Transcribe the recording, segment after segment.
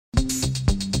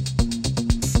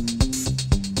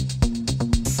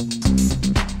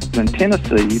in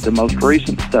Tennessee, the most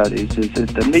recent studies, is that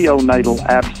the neonatal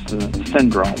abstinence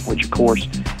syndrome, which of course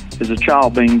is a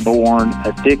child being born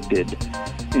addicted,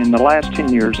 in the last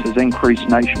 10 years has increased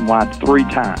nationwide 3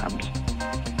 times.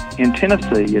 In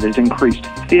Tennessee, it has increased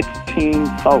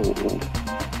 15-fold.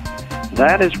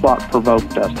 That is what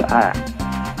provoked us to act.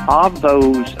 Of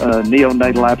those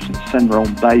neonatal abstinence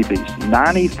syndrome babies,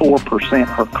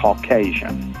 94% are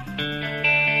Caucasian.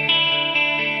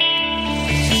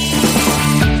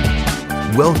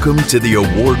 Welcome to the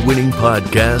award-winning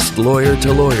podcast, Lawyer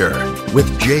to Lawyer,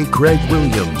 with J. Craig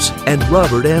Williams and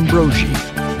Robert Ambrogi,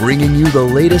 bringing you the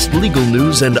latest legal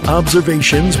news and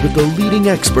observations with the leading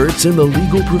experts in the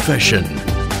legal profession.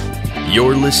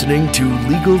 You're listening to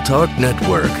Legal Talk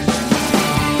Network.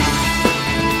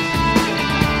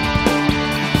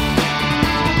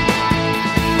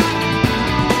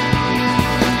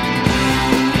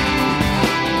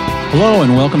 Hello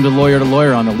and welcome to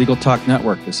Lawyer on the Legal Talk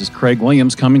Network. This is Craig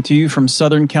Williams coming to you from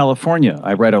Southern California.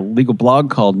 I write a legal blog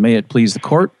called May It Please the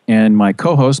Court, and my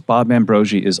co-host Bob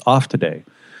Ambrogi is off today.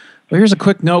 Well, here's a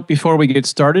quick note before we get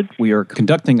started. We are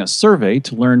conducting a survey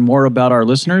to learn more about our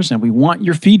listeners, and we want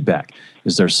your feedback.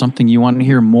 Is there something you want to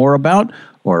hear more about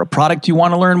or a product you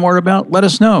want to learn more about? Let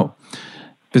us know.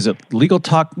 Visit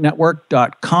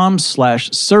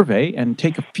LegalTalkNetwork.com/survey and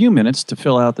take a few minutes to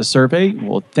fill out the survey.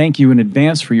 We'll thank you in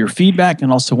advance for your feedback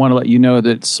and also want to let you know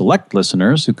that select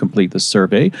listeners who complete the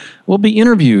survey will be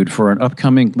interviewed for an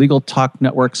upcoming Legal Talk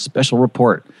Network special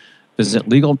report. Visit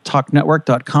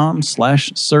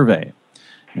LegalTalkNetwork.com/survey.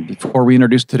 And before we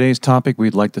introduce today's topic,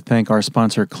 we'd like to thank our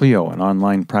sponsor, Clio, an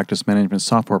online practice management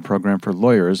software program for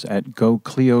lawyers at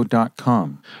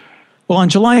GoClio.com. Well, on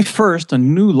July 1st, a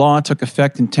new law took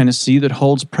effect in Tennessee that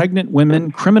holds pregnant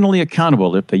women criminally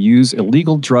accountable if they use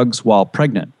illegal drugs while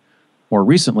pregnant. More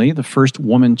recently, the first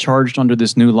woman charged under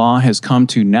this new law has come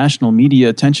to national media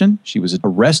attention. She was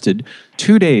arrested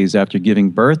 2 days after giving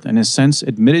birth and has since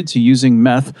admitted to using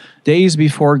meth days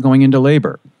before going into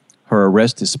labor. Her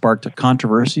arrest has sparked a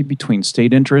controversy between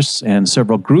state interests and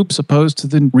several groups opposed to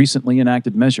the recently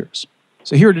enacted measures.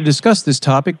 So here to discuss this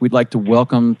topic, we'd like to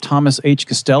welcome Thomas H.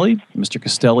 Castelli. Mr.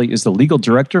 Castelli is the legal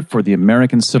director for the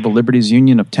American Civil Liberties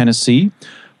Union of Tennessee.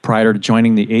 Prior to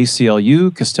joining the ACLU,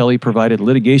 Castelli provided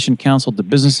litigation counsel to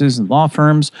businesses and law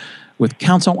firms with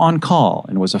counsel on call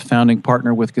and was a founding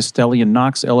partner with Castelli &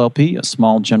 Knox LLP, a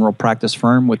small general practice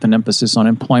firm with an emphasis on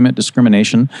employment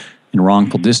discrimination and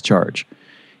wrongful discharge.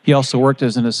 He also worked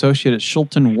as an associate at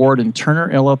Schulten, Ward &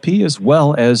 Turner LLP, as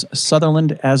well as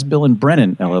Sutherland, Asbill &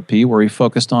 Brennan LLP, where he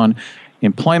focused on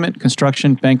employment,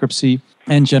 construction, bankruptcy,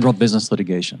 and general business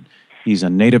litigation. He's a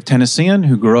native Tennessean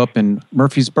who grew up in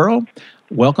Murfreesboro.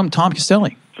 Welcome, Tom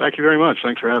Castelli. Thank you very much.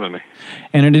 Thanks for having me.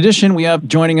 And in addition, we have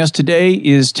joining us today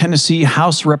is Tennessee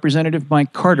House Representative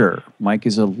Mike Carter. Mike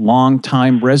is a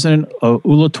longtime resident of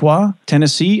Ooltewah,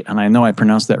 Tennessee, and I know I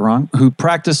pronounced that wrong, who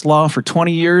practiced law for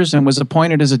 20 years and was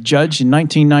appointed as a judge in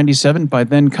 1997 by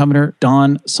then-Governor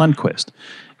Don Sundquist.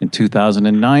 In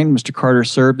 2009, Mr. Carter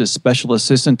served as special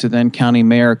assistant to then-County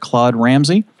Mayor Claude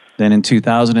Ramsey. Then in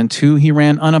 2002, he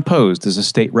ran unopposed as a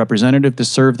state representative to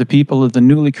serve the people of the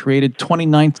newly created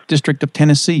 29th District of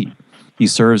Tennessee. He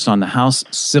serves on the House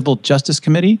Civil Justice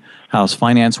Committee, House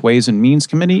Finance Ways and Means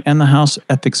Committee, and the House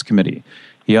Ethics Committee.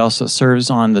 He also serves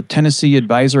on the Tennessee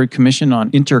Advisory Commission on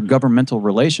Intergovernmental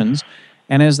Relations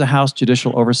and as the House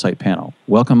Judicial Oversight Panel.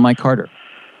 Welcome, Mike Carter.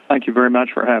 Thank you very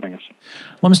much for having us.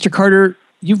 Well, Mr. Carter,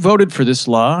 you voted for this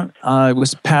law. It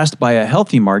was passed by a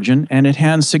healthy margin, and it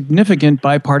has significant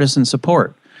bipartisan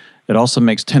support. It also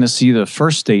makes Tennessee the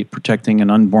first state protecting an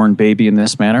unborn baby in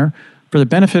this manner. For the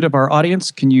benefit of our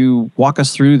audience, can you walk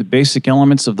us through the basic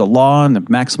elements of the law and the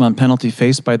maximum penalty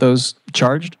faced by those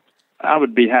charged? I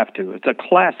would be happy to. It's a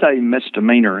Class A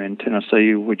misdemeanor in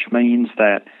Tennessee, which means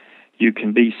that you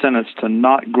can be sentenced to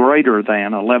not greater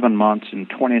than 11 months and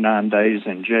 29 days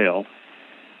in jail,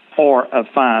 or a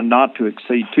fine not to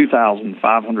exceed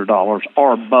 $2,500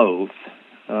 or both,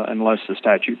 unless the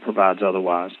statute provides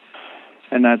otherwise.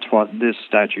 And that's what this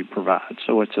statute provides.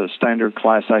 So it's a standard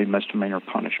Class A misdemeanor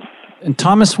punishment. And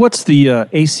Thomas, what's the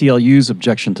ACLU's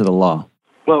objection to the law?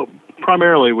 Well,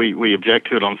 primarily we object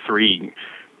to it on 3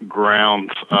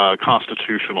 grounds,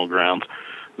 constitutional grounds.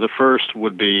 The first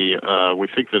would be we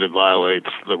think that it violates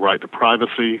the right to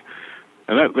privacy.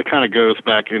 And that kind of goes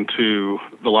back into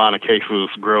the line of cases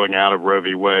growing out of Roe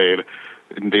v. Wade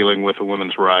in dealing with a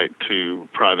woman's right to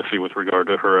privacy with regard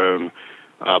to her own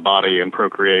body and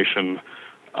procreation.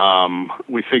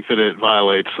 We think that it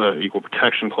violates Equal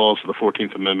Protection Clause of the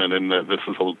 14th Amendment, and that this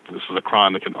is a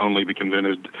crime that can only be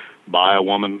committed by a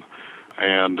woman.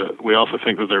 And we also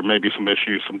think that there may be some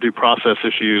issues, some due process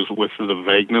issues with the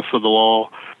vagueness of the law,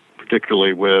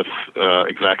 particularly with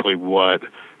exactly what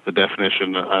the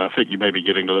definition, I think you may be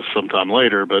getting to this sometime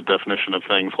later, but definition of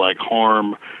things like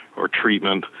harm or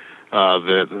treatment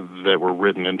that were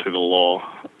written into the law.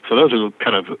 So those are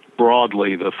kind of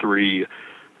broadly the three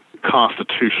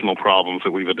constitutional problems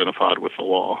that we've identified with the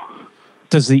law.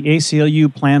 Does the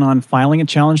ACLU plan on filing a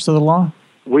challenge to the law?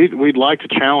 We'd like to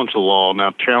challenge the law.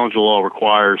 Now, challenge the law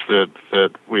requires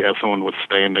that we have someone with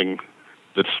standing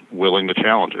that's willing to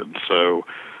challenge it. So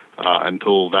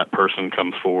until that person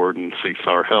comes forward and seeks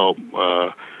our help,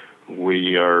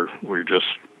 we're just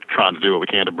trying to do what we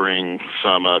can to bring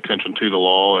some attention to the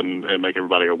law and make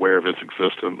everybody aware of its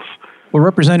existence. Well,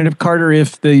 Representative Carter,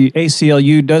 if the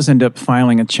ACLU does end up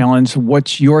filing a challenge,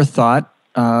 what's your thought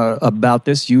about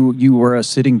this? You were a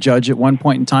sitting judge at one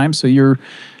point in time, so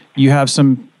you have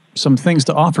some things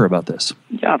to offer about this.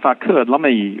 Yeah, if I could,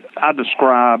 I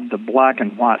describe the black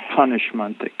and white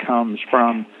punishment that comes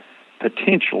from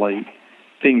potentially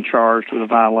being charged with a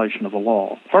violation of the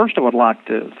law. First, I would like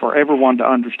for everyone to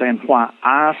understand why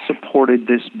I supported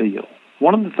this bill.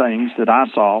 One of the things that I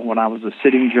saw when I was a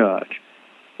sitting judge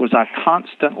was I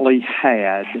constantly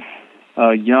had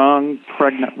young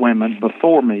pregnant women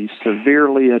before me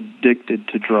severely addicted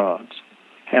to drugs.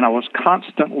 And I was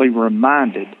constantly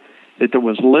reminded that there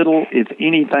was little, if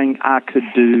anything, I could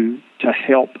do to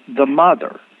help the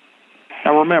mother.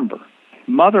 Now remember,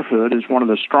 motherhood is one of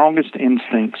the strongest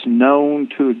instincts known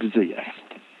to exist.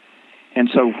 And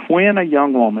so when a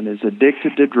young woman is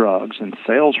addicted to drugs and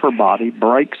sells her body,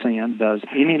 breaks in, does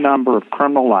any number of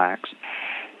criminal acts,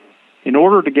 in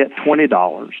order to get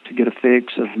 $20 to get a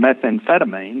fix of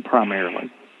methamphetamine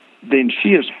primarily, then she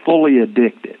is fully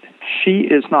addicted. She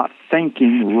is not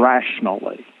thinking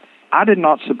rationally. I did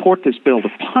not support this bill to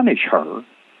punish her.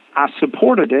 I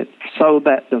supported it so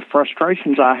that the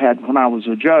frustrations I had when I was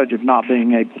a judge of not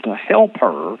being able to help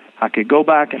her, I could go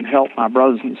back and help my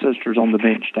brothers and sisters on the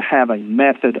bench to have a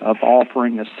method of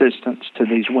offering assistance to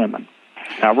these women.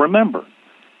 Now remember,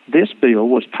 this bill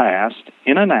was passed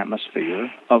in an atmosphere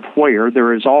of where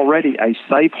there is already a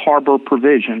safe harbor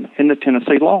provision in the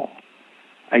Tennessee law.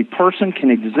 A person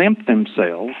can exempt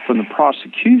themselves from the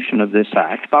prosecution of this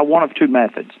act by one of two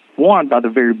methods. One, by the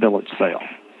very bill itself.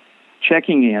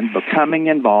 Checking in, becoming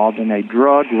involved in a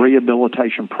drug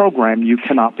rehabilitation program, you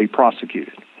cannot be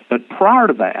prosecuted. But prior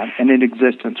to that, and in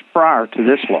existence prior to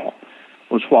this law,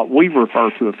 was what we refer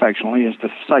to affectionately as the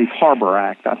Safe Harbor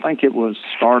Act. I think it was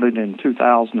started in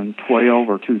 2012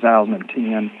 or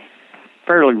 2010.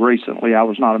 Fairly recently, I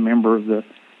was not a member of the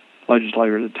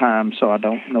legislature at the time, so I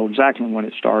don't know exactly when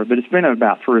it started, but it's been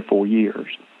about 3 or 4 years.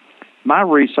 My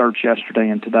research yesterday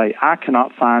and today, I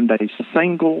cannot find a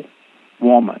single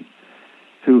woman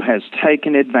who has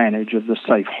taken advantage of the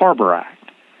Safe Harbor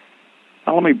Act.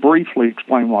 Now, let me briefly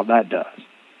explain what that does.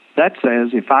 That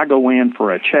says if I go in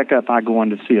for a checkup, I go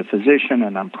in to see a physician,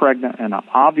 and I'm pregnant, and I'm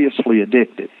obviously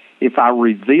addicted. If I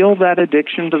reveal that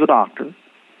addiction to the doctor,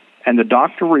 and the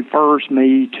doctor refers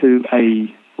me to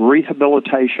a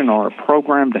rehabilitation or a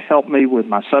program to help me with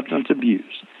my substance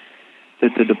abuse,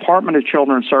 that the Department of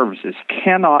Children's Services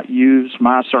cannot use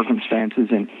my circumstances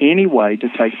in any way to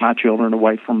take my children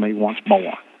away from me once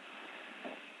born.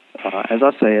 As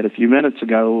I said a few minutes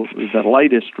ago, the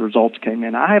latest results came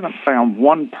in. I haven't found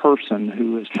one person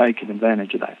who has taken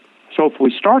advantage of that. So if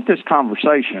we start this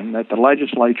conversation that the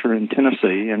legislature in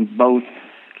Tennessee and both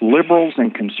liberals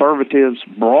and conservatives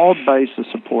broad basis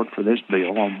support for this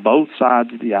bill on both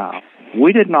sides of the aisle,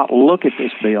 we did not look at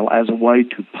this bill as a way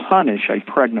to punish a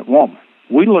pregnant woman.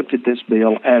 We looked at this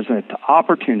bill as an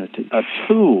opportunity, a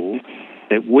tool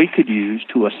that we could use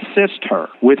to assist her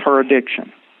with her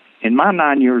addiction. In my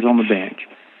 9 years on the bench,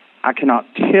 I cannot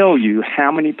tell you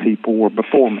how many people were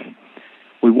before me.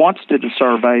 We once did a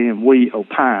survey, and we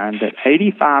opined that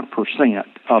 85%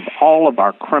 of all of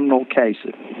our criminal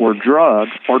cases were drug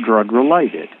or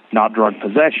drug-related, not drug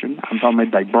possession. I'm talking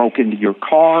about they broke into your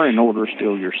car in order to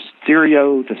steal your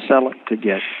stereo, to sell it, to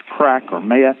get crack or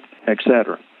meth,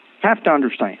 etc. You have to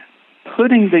understand,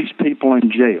 putting these people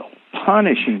in jail,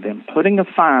 punishing them, putting a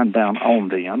fine down on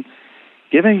them,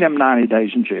 giving them 90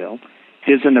 days in jail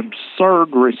is an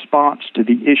absurd response to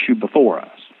the issue before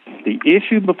us. The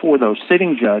issue before those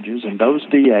sitting judges and those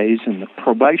DAs and the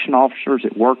probation officers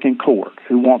that work in court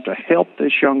who want to help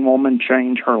this young woman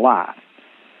change her life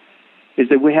is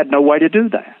that we had no way to do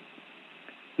that.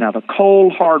 Now, the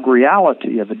cold, hard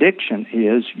reality of addiction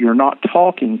is you're not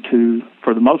talking to,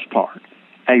 for the most part,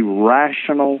 a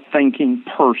rational thinking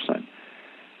person.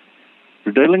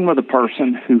 You're dealing with a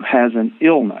person who has an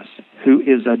illness, who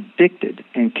is addicted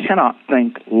and cannot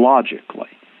think logically.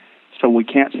 So we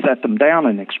can't set them down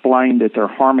and explain that they're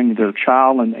harming their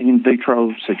child in an in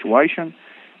vitro situation,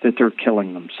 that they're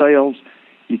killing themselves.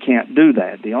 You can't do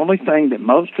that. The only thing that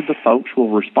most of the folks will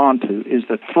respond to is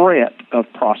the threat of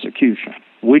prosecution.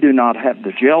 We do not have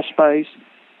the jail space,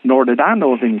 nor did I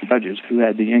know of any judges who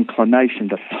had the inclination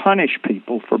to punish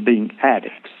people for being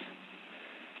addicts.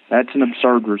 That's an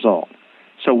absurd result.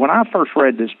 So when I first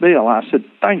read this bill, I said,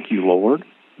 thank you, Lord.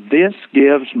 This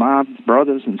gives my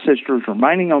brothers and sisters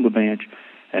remaining on the bench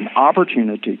an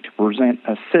opportunity to present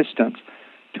assistance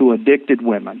to addicted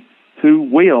women who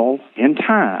will, in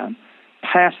time,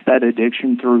 pass that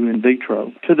addiction through in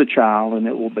vitro to the child, and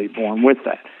it will be born with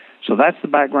that. So that's the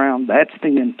background, that's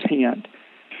the intent,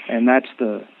 and that's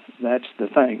the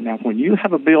thing. Now, when you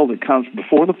have a bill that comes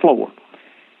before the floor,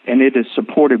 and it is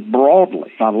supported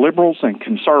broadly by liberals and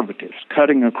conservatives,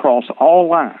 cutting across all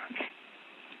lines,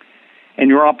 and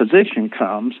your opposition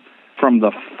comes from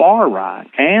the far right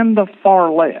and the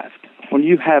far left, when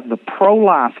you have the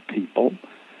pro-life people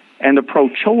and the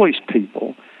pro-choice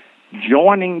people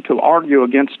joining to argue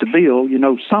against a bill, you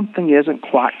know something isn't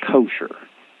quite kosher.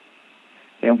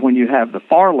 And when you have the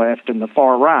far left and the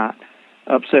far right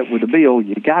upset with the bill,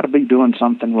 you got to be doing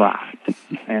something right.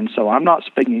 And so I'm not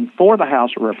speaking for the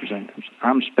House of Representatives.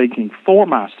 I'm speaking for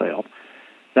myself.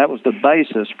 That was the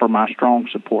basis for my strong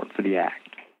support for the act.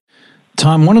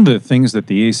 Tom, one of the things that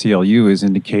the ACLU has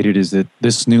indicated is that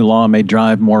this new law may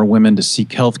drive more women to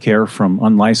seek health care from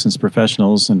unlicensed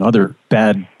professionals and other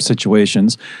bad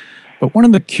situations. But one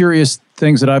of the curious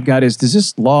things that I've got is, does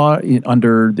this law,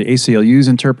 under the ACLU's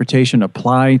interpretation,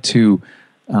 apply to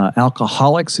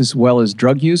alcoholics as well as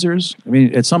drug users? I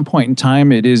mean, at some point in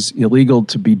time, it is illegal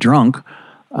to be drunk,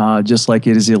 just like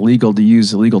it is illegal to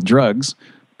use illegal drugs.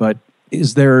 But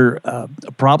is there a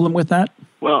problem with that?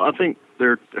 Well, I think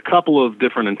there are a couple of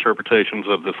different interpretations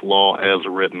of this law as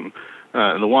written.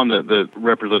 The one that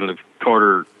Representative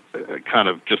Carter kind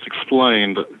of just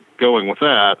explained, going with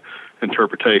that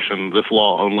interpretation, this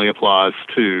law only applies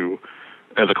to,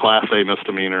 as a Class A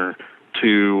misdemeanor,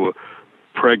 to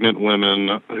pregnant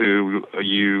women who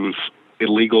use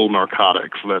illegal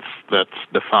narcotics. That's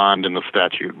defined in the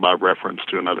statute by reference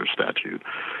to another statute.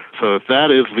 So if that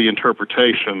is the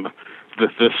interpretation that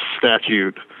this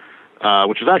statute,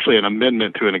 which is actually an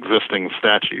amendment to an existing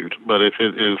statute, but if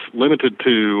it is limited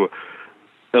to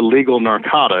illegal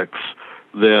narcotics,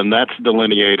 then that's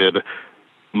delineated.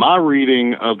 My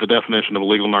reading of the definition of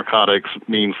illegal narcotics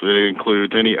means that it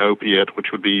includes any opiate, which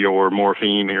would be your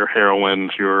morphine, your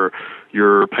heroines, your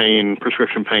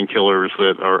prescription painkillers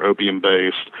that are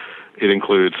opium-based. It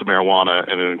includes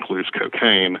marijuana, and it includes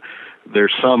cocaine.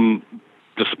 There's some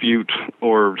dispute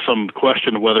or some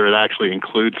question of whether it actually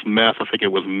includes meth. I think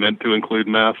it was meant to include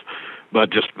meth, but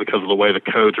just because of the way the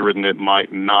code's written, it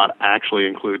might not actually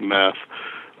include meth,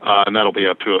 and that'll be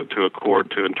up to a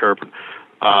court to interpret.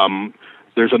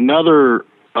 There's another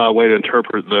way to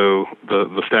interpret, though,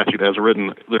 the statute as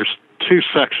written. There's two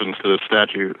sections to the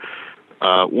statute.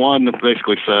 One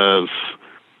basically says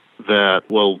that,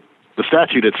 well, the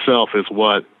statute itself is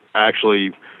what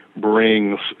actually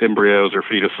brings embryos or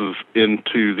fetuses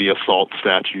into the assault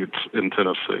statutes in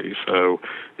Tennessee. So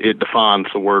it defines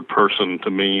the word person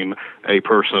to mean a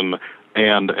person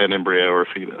and an embryo or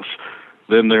fetus.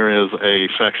 Then there is a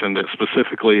section that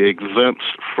specifically exempts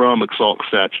from assault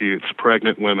statutes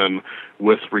pregnant women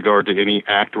with regard to any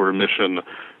act or omission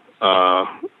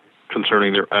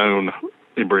concerning their own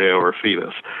embryo or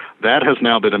fetus. That has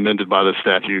now been amended by the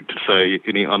statute to say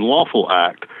any unlawful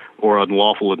act or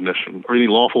unlawful admission, or any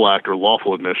lawful act or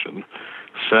lawful admission.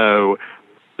 So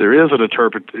there is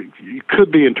it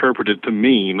could be interpreted to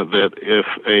mean that if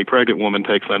a pregnant woman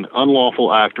takes an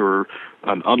unlawful act or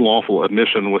an unlawful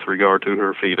admission with regard to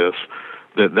her fetus,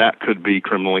 that could be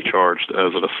criminally charged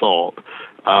as an assault.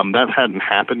 That hadn't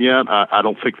happened yet. I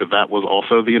don't think that was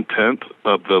also the intent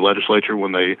of the legislature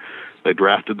when they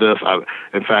drafted this.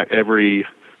 In fact, every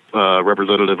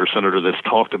representative or senator that's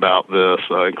talked about this,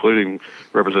 including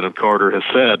Representative Carter, has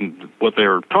said what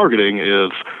they're targeting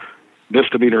is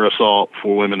misdemeanor assault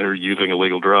for women who are using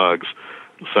illegal drugs.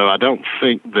 So I don't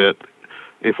think that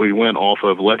if we went off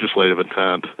of legislative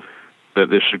intent, that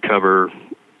this should cover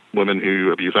women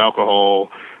who abuse alcohol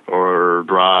or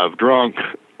drive drunk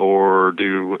or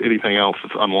do anything else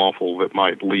that's unlawful that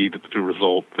might lead to a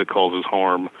result that causes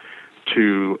harm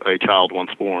to a child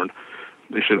once born.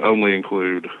 They should only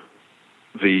include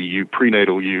the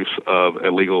prenatal use of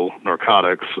illegal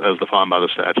narcotics as defined by the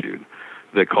statute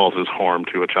that causes harm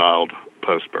to a child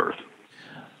post-birth.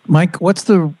 Mike, what's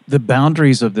the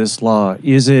boundaries of this law?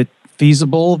 Is it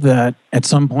feasible that at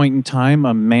some point in time,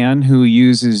 a man who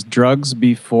uses drugs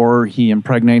before he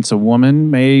impregnates a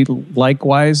woman may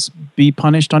likewise be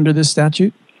punished under this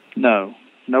statute? No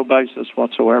basis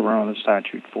whatsoever on the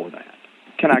statute for that.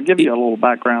 Can I give you a little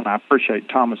background? I appreciate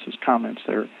Thomas's comments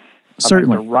there.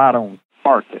 Certainly. I think they're right on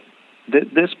target.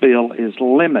 This bill is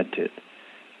limited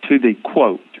to the,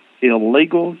 quote,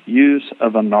 illegal use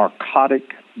of a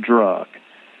narcotic drug.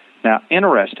 Now,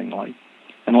 interestingly,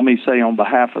 and let me say on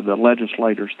behalf of the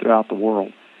legislators throughout the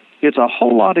world, it's a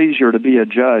whole lot easier to be a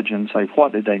judge and say,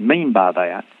 what did they mean by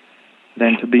that,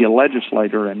 than to be a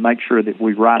legislator and make sure that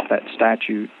we write that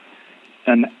statute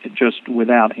and just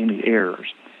without any errors.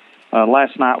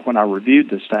 Last night when I reviewed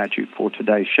the statute for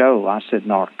today's show, I said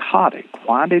narcotic.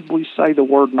 Why did we say the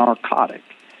word narcotic?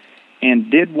 And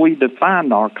did we define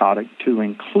narcotic to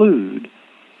include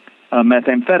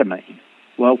methamphetamine?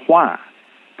 Well, why?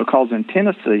 Because in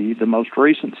Tennessee, the most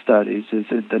recent studies is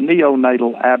that the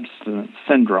neonatal abstinence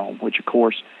syndrome, which of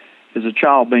course is a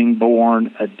child being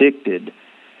born addicted,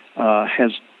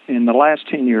 has in the last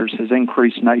 10 years has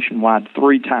increased nationwide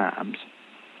 3 times.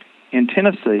 In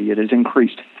Tennessee, it has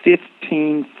increased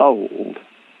 15-fold.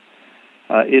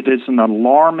 It is an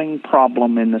alarming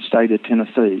problem in the state of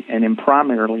Tennessee, and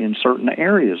primarily in certain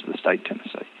areas of the state of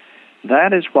Tennessee.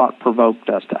 That is what provoked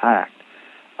us to act.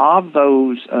 Of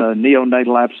those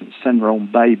neonatal abstinence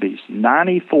syndrome babies,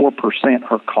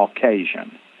 94% are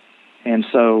Caucasian. And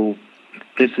so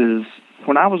this is,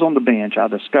 when I was on the bench, I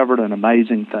discovered an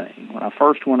amazing thing. When I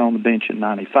first went on the bench in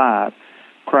 95,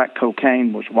 crack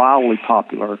cocaine was wildly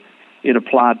popular. It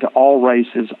applied to all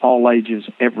races, all ages,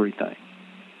 everything.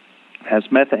 As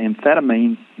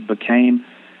methamphetamine became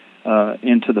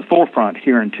into the forefront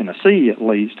here in Tennessee, at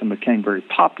least, and became very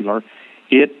popular,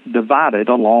 it divided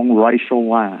along racial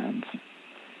lines.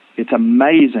 It's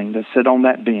amazing to sit on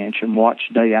that bench and watch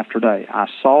day after day. I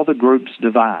saw the groups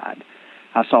divide.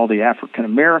 I saw the African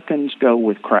Americans go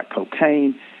with crack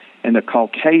cocaine, and the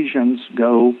Caucasians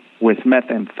go with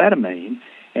methamphetamine,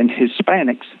 and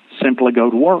Hispanics simply go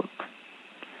to work.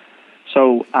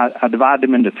 So I divide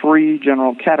them into 3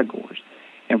 general categories.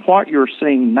 And what you're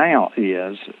seeing now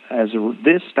is,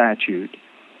 this statute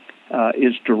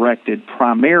is directed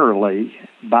primarily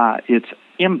by its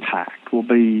impact, will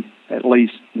be at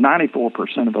least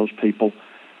 94% of those people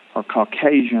are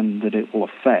Caucasian that it will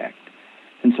affect.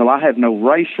 And so I have no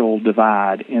racial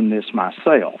divide in this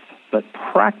myself, but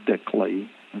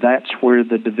practically that's where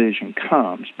the division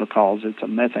comes because it's a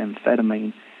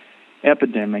methamphetamine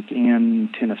epidemic in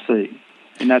Tennessee.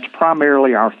 And that's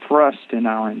primarily our thrust and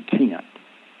our intent.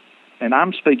 And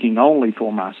I'm speaking only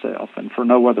for myself and for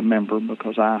no other member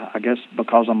because I guess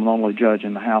because I'm the only judge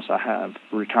in the House, I have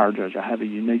a retired judge, I have a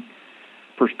unique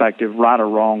perspective, right or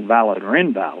wrong, valid or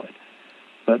invalid.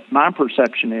 But my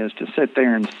perception is to sit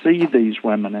there and see these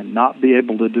women and not be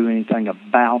able to do anything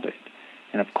about it.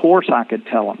 And of course I could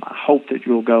tell them, I hope that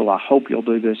you'll go, I hope you'll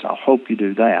do this, I hope you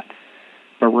do that.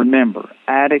 But remember,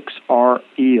 addicts are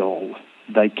ill.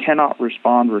 They cannot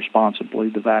respond responsibly,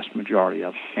 the vast majority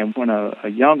of them. And when a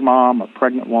young mom, a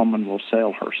pregnant woman will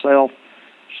sell herself,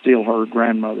 steal her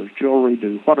grandmother's jewelry,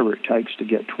 do whatever it takes to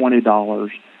get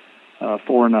 $20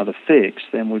 for another fix,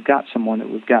 then we've got someone that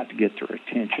we've got to get their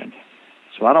attention.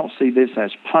 So I don't see this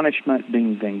as punishment,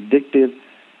 being vindictive.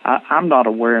 I'm not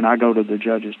aware, and I go to the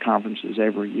judges' conferences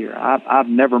every year. I've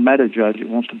never met a judge that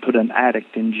wants to put an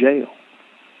addict in jail.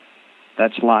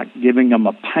 That's like giving them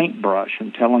a paintbrush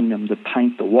and telling them to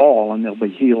paint the wall and they'll be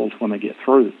healed when they get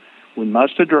through. We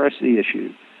must address the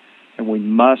issue, and we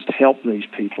must help these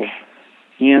people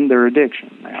in their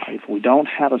addiction. Now, if we don't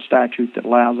have a statute that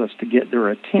allows us to get their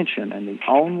attention, and the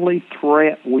only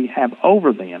threat we have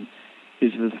over them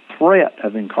is the threat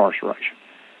of incarceration.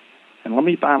 And let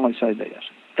me finally say this.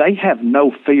 They have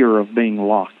no fear of being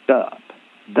locked up.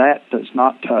 That does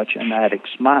not touch an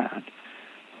addict's mind.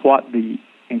 What the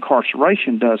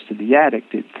incarceration does to the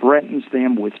addict, it threatens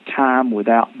them with time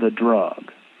without the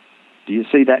drug. Do you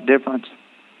see that difference?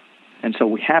 And so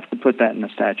we have to put that in the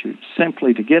statute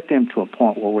simply to get them to a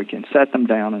point where we can set them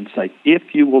down and say,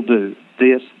 if you will do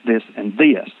this, this, and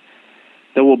this,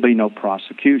 there will be no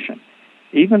prosecution.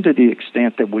 Even to the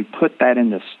extent that we put that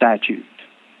in the statute,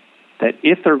 that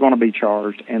if they're going to be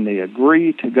charged and they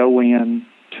agree to go in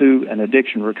to an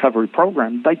addiction recovery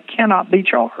program, they cannot be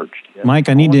charged. Mike,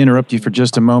 I need to interrupt you for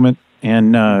just a moment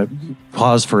and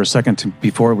pause for a second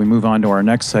before we move on to our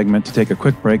next segment to take a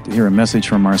quick break to hear a message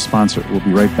from our sponsor. We'll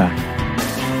be right back.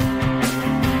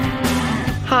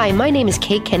 Hi, my name is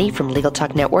Kate Kenny from Legal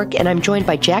Talk Network, and I'm joined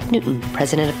by Jack Newton,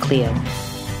 president of Clio.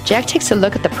 Jack takes a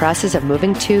look at the process of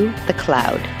moving to the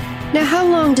cloud. Now, how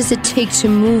long does it take to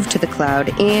move to the cloud,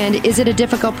 and is it a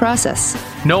difficult process?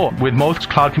 No, with most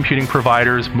cloud computing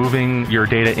providers, moving your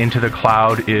data into the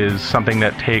cloud is something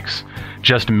that takes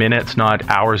just minutes, not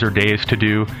hours or days to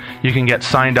do. You can get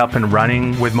signed up and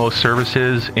running with most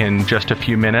services in just a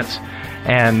few minutes.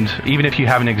 And even if you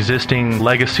have an existing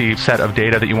legacy set of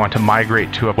data that you want to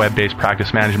migrate to a web-based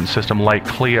practice management system like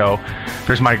Clio,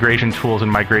 there's migration tools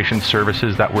and migration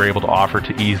services that we're able to offer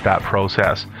to ease that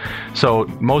process. So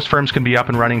most firms can be up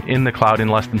and running in the cloud in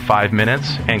less than 5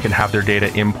 minutes and can have their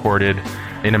data imported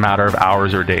in a matter of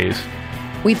hours or days.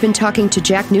 We've been talking to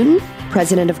Jack Newton,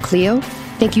 president of Clio.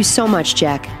 Thank you so much,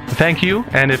 Jack. Thank you.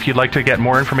 And if you'd like to get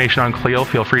more information on Clio,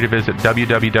 feel free to visit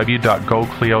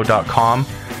www.goclio.com.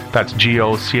 That's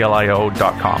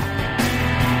GOCLIO.com.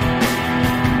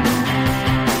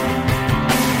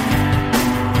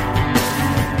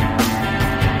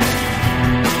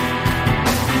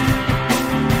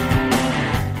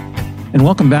 And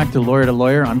welcome back to Lawyer to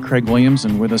Lawyer. I'm Craig Williams,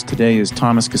 and with us today is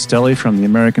Thomas Castelli from the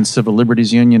American Civil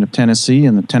Liberties Union of Tennessee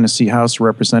and the Tennessee House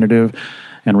Representative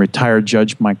and retired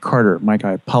Judge Mike Carter. Mike,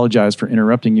 I apologize for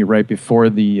interrupting you right before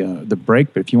the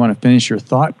break, but if you want to finish your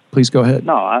thought, please go ahead.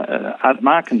 No,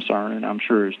 my concern, and I'm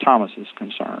sure is Thomas's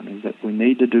concern, is that we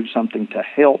need to do something to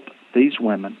help these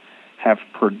women have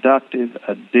productive,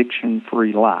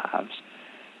 addiction-free lives.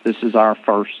 This is our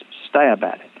first stab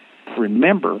at it.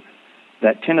 Remember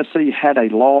that Tennessee had a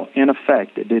law in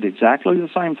effect that did exactly the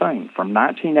same thing from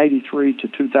 1983 to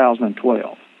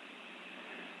 2012.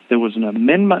 There was an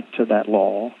amendment to that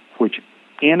law which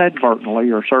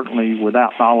inadvertently, or certainly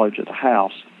without knowledge of the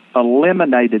House,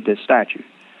 eliminated this statute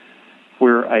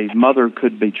where a mother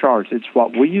could be charged. It's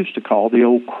what we used to call the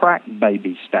old crack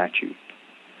baby statute.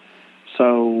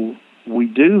 So we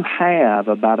do have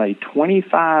about a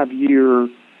 25-year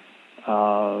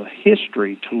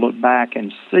history to look back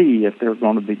and see if there are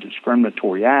going to be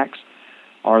discriminatory acts.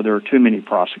 Are there too many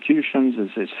prosecutions?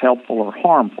 Is this helpful or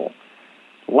harmful?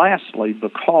 Lastly,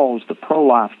 because the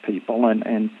pro-life people,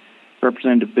 and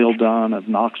Representative Bill Dunn of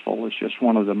Knoxville is just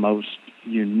one of the most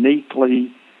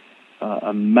uniquely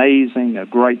amazing, a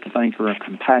great thinker, a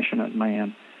compassionate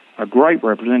man, a great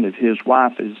representative. His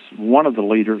wife is one of the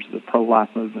leaders of the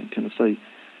pro-life movement in Tennessee.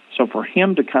 So for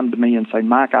him to come to me and say,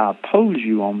 Mike, I oppose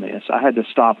you on this, I had to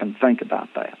stop and think about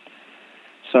that.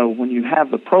 So when you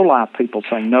have the pro-life people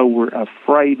saying, no, we're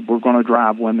afraid we're going to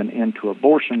drive women into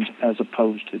abortions as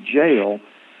opposed to jail,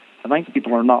 I think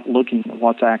people are not looking at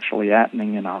what's actually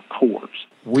happening in our courts.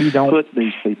 We don't put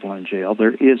these people in jail.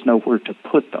 There is nowhere to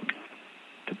put them.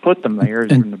 To put them there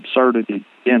is an absurdity to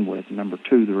begin with. Number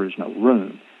two, there is no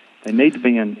room. They need to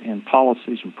be in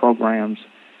policies and programs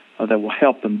that will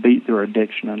help them beat their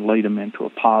addiction and lead them into a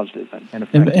positive and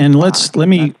effective life.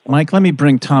 Mike, let me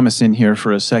bring Thomas in here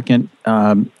for a second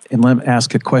and let me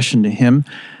ask a question to him.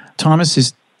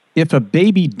 Thomas, if a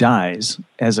baby dies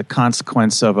as a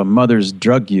consequence of a mother's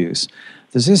drug use,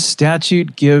 does this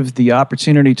statute give the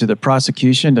opportunity to the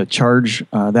prosecution to charge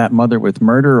that mother with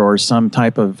murder or some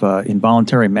type of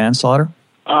involuntary manslaughter?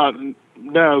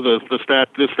 No, this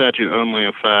statute only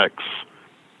affects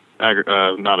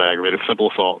not aggravated,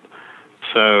 simple assault.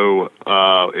 So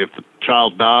if the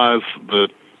child dies, the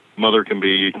mother can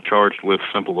be charged with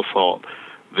simple assault.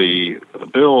 The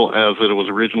bill, as it was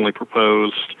originally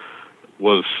proposed,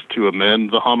 was to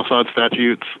amend the homicide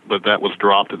statutes, but that was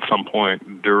dropped at some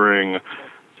point during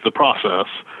the process.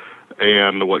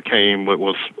 And what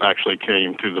actually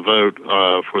came to the vote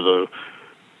for the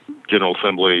General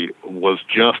Assembly was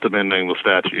just amending the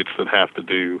statutes that have to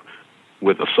do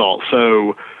with assault.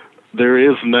 So there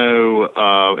is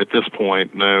at this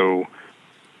point, no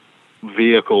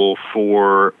vehicle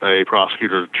for a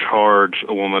prosecutor to charge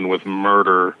a woman with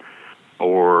murder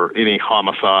or any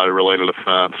homicide-related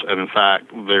offense. And in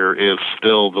fact, there is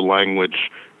still the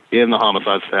language in the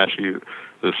homicide statute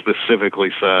that specifically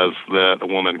says that a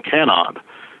woman cannot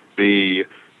be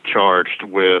charged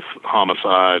with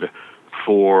homicide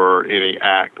for any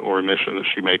act or omission that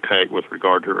she may take with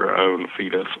regard to her own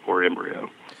fetus or embryo.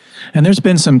 And there's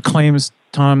been some claims,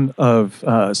 Tom, of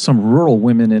some rural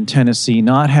women in Tennessee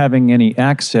not having any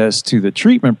access to the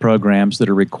treatment programs that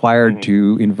are required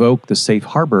to invoke the safe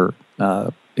harbor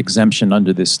exemption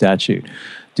under this statute.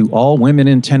 Do all women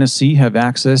in Tennessee have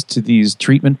access to these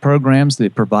treatment programs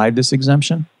that provide this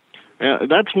exemption? Yeah,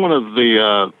 that's one of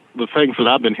the things that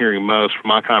I've been hearing most from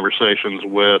my conversations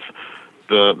with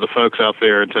the folks out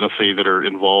there in Tennessee that are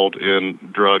involved in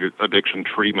drug addiction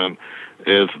treatment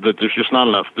is that there's just not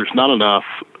enough. There's not enough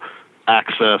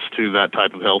access to that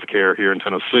type of health care here in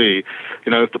Tennessee.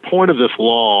 You know, if the point of this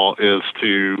law is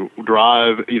to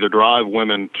drive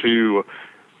women to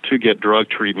get drug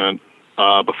treatment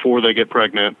before they get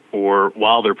pregnant or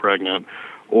while they're pregnant,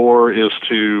 or is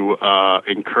to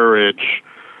encourage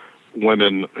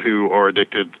women who are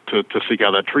addicted to seek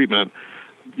out that treatment.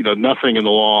 Nothing in the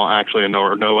law actually,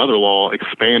 or no other law,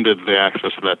 expanded the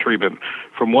access to that treatment.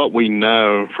 From what we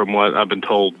know, from what I've been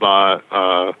told by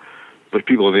the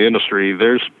people in the industry,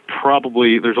 there's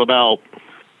about,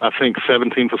 I think,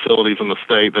 17 facilities in the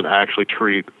state that actually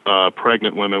treat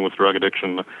pregnant women with drug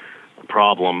addiction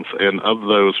problems, and of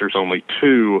those, there's only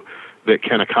 2 that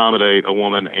can accommodate a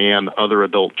woman and other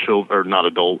adult children, or not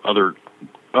adult,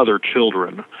 other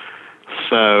children.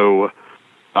 So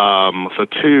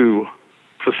 2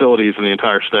 facilities in the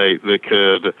entire state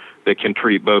that can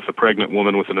treat both a pregnant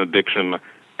woman with an addiction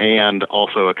and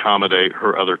also accommodate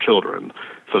her other children,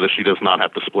 so that she does not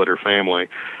have to split her family.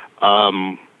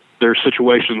 There are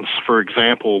situations, for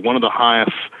example, one of the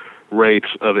highest rates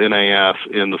of NAS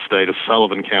in the state is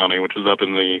Sullivan County, which is up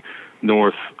in the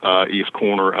northeast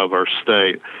corner of our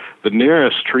state. The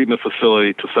nearest treatment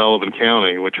facility to Sullivan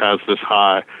County, which has this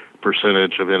high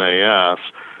percentage of NAS,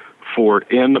 for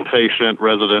inpatient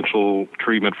residential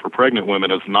treatment for pregnant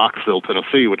women is Knoxville,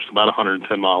 Tennessee, which is about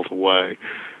 110 miles away.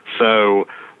 So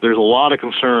there's a lot of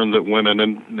concern that women,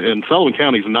 and Sullivan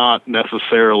County is not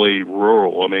necessarily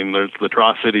rural. I mean, there's the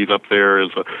Tri-Cities up there is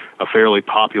a fairly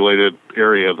populated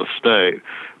area of the state,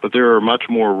 but there are much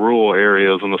more rural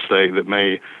areas in the state that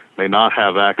may not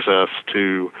have access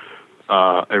to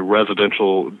a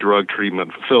residential drug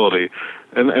treatment facility.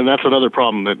 And that's another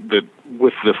problem that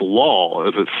with this law,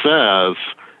 as it says,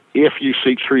 if you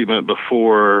seek treatment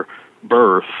before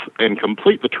birth and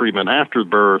complete the treatment after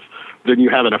birth, then you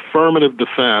have an affirmative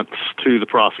defense to the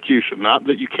prosecution. Not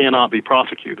that you cannot be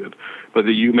prosecuted, but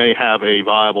that you may have a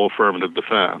viable affirmative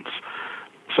defense.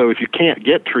 So if you can't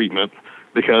get treatment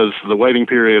because the waiting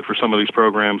period for some of these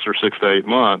programs are 6 to 8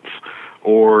 months,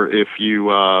 or if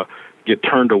you get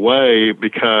turned away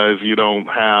because you don't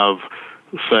have,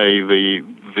 say,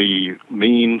 the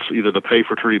means either to pay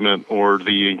for treatment or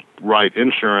the right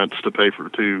insurance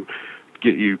to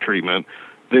get you treatment,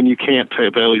 then you can't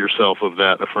avail yourself of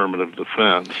that affirmative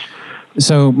defense.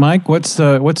 So, Mike, what's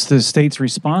the state's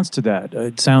response to that?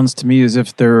 It sounds to me as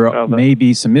if there may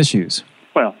be some issues.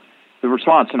 Well, the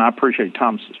response, and I appreciate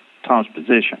Tom's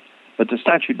position, but the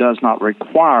statute does not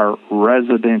require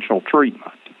residential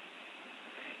treatment.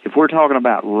 If we're talking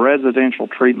about residential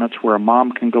treatments where a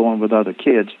mom can go in with other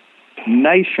kids,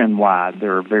 nationwide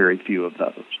there are very few of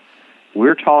those.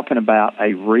 We're talking about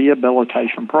a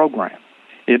rehabilitation program.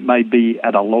 It may be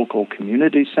at a local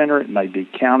community center. It may be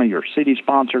county or city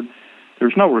sponsored.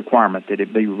 There's no requirement that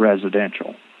it be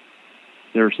residential.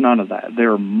 There's none of that.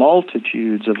 There are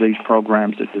multitudes of these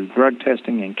programs that do drug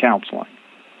testing and counseling.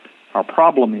 Our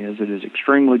problem is it is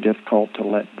extremely difficult to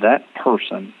let that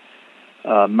person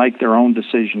make their own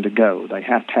decision to go. They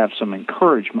have to have some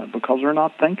encouragement because they're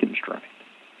not thinking straight.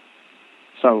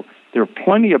 So there are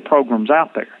plenty of programs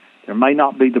out there. There may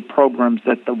not be the programs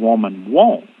that the woman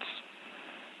wants,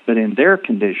 but in their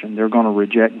condition, they're going to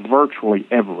reject virtually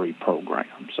every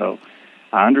program. So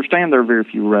I understand there are very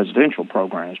few residential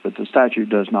programs, but the statute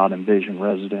does not envision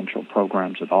residential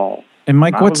programs at all. And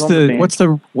Mike, what is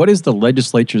the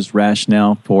legislature's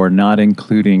rationale for not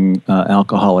including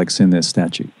alcoholics in this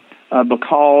statute?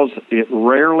 Because it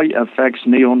rarely affects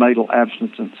neonatal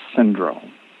abstinence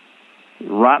syndrome.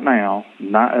 Right now,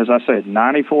 as I said,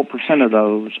 94% of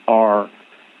those are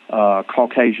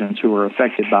Caucasians who are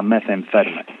affected by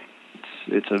methamphetamine.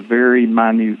 It's a very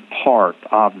minute part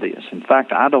of this. In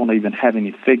fact, I don't even have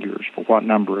any figures for what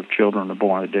number of children are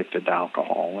born addicted to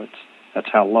alcohol. That's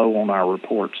how low on our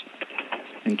reports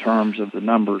in terms of the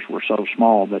numbers were so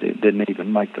small that it didn't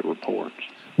even make the reports.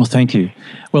 Well, thank you.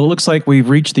 Well, it looks like we've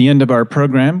reached the end of our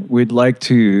program. We'd like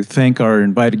to thank our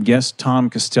invited guest, Tom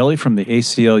Castelli from the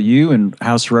ACLU, and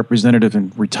House Representative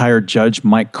and retired Judge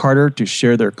Mike Carter to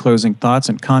share their closing thoughts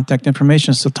and contact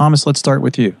information. So, Thomas, let's start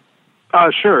with you.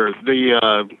 Sure.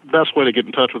 The best way to get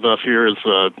in touch with us here is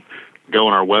go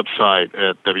on our website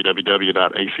at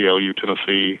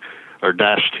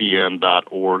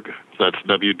www.aclutennessee.org. That's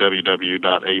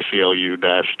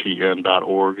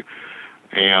www.aclu-tn.org.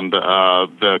 And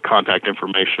the contact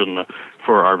information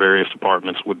for our various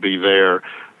departments would be there.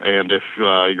 And if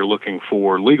you're looking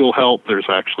for legal help, there's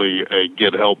actually a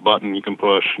Get Help button you can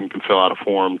push, and you can fill out a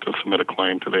form to submit a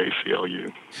claim to the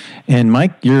ACLU. And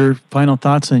Mike, your final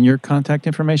thoughts and your contact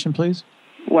information, please?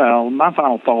 Well, my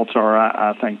final thoughts are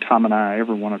I think Tom and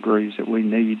everyone agrees that we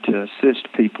need to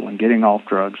assist people in getting off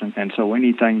drugs. And so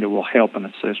anything that will help and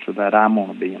assist with that, I'm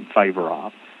going to be in favor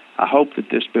of. I hope that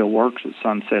this bill works. It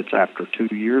sunsets after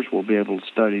 2 years. We'll be able to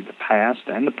study the past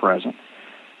and the present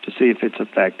to see if it's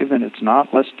effective, and it's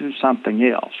not, let's do something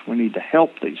else. We need to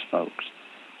help these folks,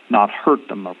 not hurt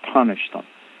them or punish them.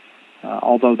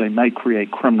 Although they may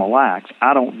create criminal acts,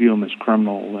 I don't view them as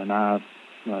criminal, and I've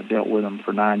dealt with them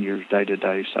for 9 years day to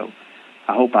day, so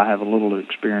I hope I have a little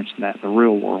experience in that in the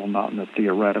real world, not in the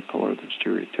theoretical or the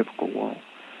stereotypical world.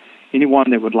 Anyone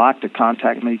that would like to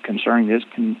contact me concerning this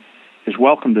is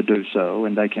welcome to do so,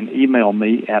 and they can email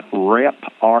me at rep.mike,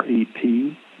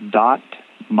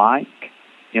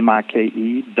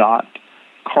 M-I-K-E,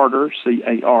 Carter,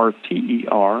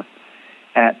 C-A-R-T-E-R,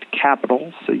 at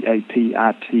capital, C-A-P-I-T-O-L,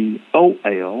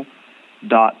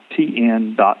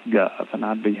 .tn.gov, and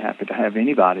I'd be happy to have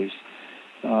anybody's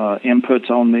inputs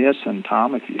on this. And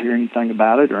Tom, if you hear anything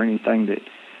about it or anything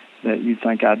that you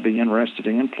think I'd be interested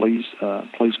in, please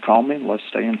call me and let's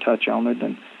stay in touch on it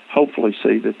and hopefully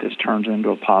see that this turns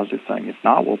into a positive thing. If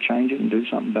not, we'll change it and do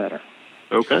something better.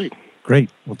 Okay.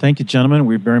 Great. Well, thank you, gentlemen.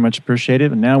 We very much appreciate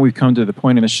it. And now we've come to the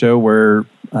point in the show where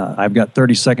I've got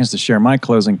 30 seconds to share my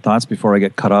closing thoughts before I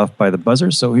get cut off by the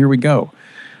buzzer. So here we go.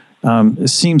 It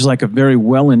seems like a very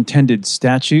well-intended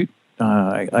statute.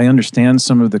 I understand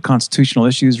some of the constitutional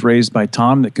issues raised by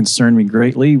Tom that concern me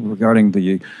greatly regarding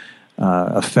the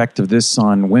effect of this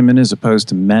on women as opposed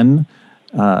to men.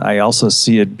 I also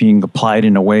see it being applied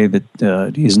in a way that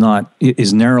is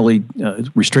narrowly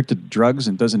restricted to drugs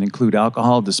and doesn't include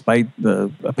alcohol, despite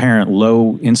the apparent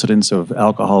low incidence of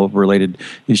alcohol-related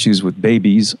issues with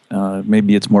babies.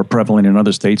 Maybe it's more prevalent in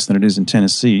other states than it is in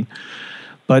Tennessee.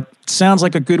 But sounds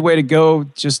like a good way to go.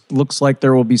 Just looks like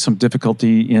there will be some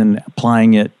difficulty in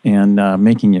applying it and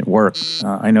making it work.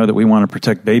 I know that we want to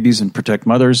protect babies and protect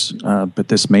mothers, but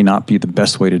this may not be the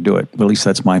best way to do it. At least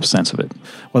that's my sense of it.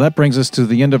 Well, that brings us to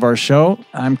the end of our show.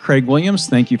 I'm Craig Williams.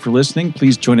 Thank you for listening.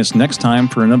 Please join us next time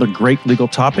for another great legal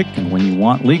topic. And when you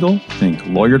want legal, think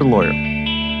lawyer to lawyer.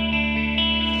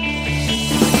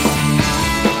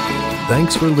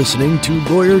 Thanks for listening to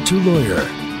Lawyer,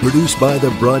 produced by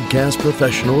the broadcast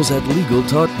professionals at Legal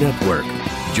Talk Network.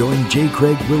 Join J.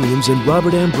 Craig Williams and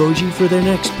Robert Ambrogi for their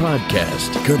next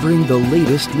podcast covering the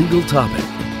latest legal topic.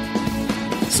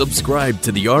 Subscribe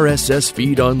to the RSS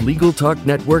feed on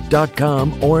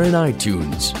LegalTalkNetwork.com or in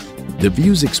iTunes. The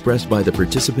views expressed by the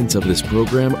participants of this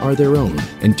program are their own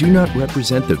and do not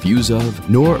represent the views of,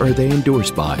 nor are they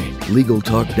endorsed by, Legal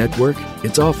Talk Network,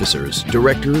 its officers,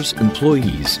 directors,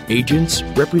 employees, agents,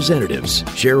 representatives,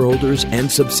 shareholders,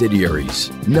 and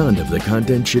subsidiaries. None of the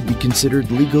content should be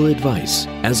considered legal advice.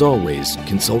 As always,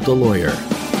 consult a lawyer.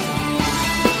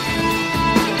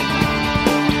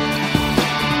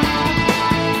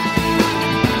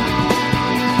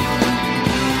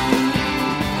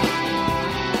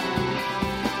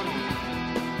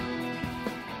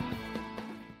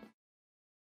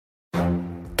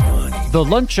 The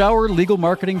Lunch Hour Legal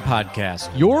Marketing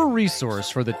Podcast, your resource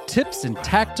for the tips and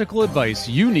tactical advice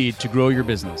you need to grow your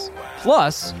business.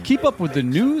 Plus, keep up with the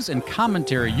news and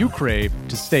commentary you crave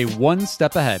to stay one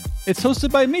step ahead. It's hosted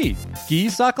by me, Guy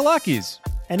Sakalakis.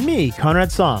 And me,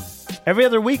 Conrad Som. Every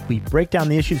other week, we break down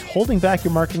the issues holding back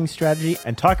your marketing strategy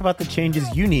and talk about the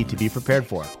changes you need to be prepared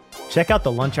for. Check out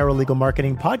the Lunch Hour Legal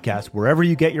Marketing Podcast wherever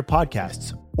you get your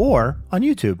podcasts or on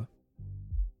YouTube.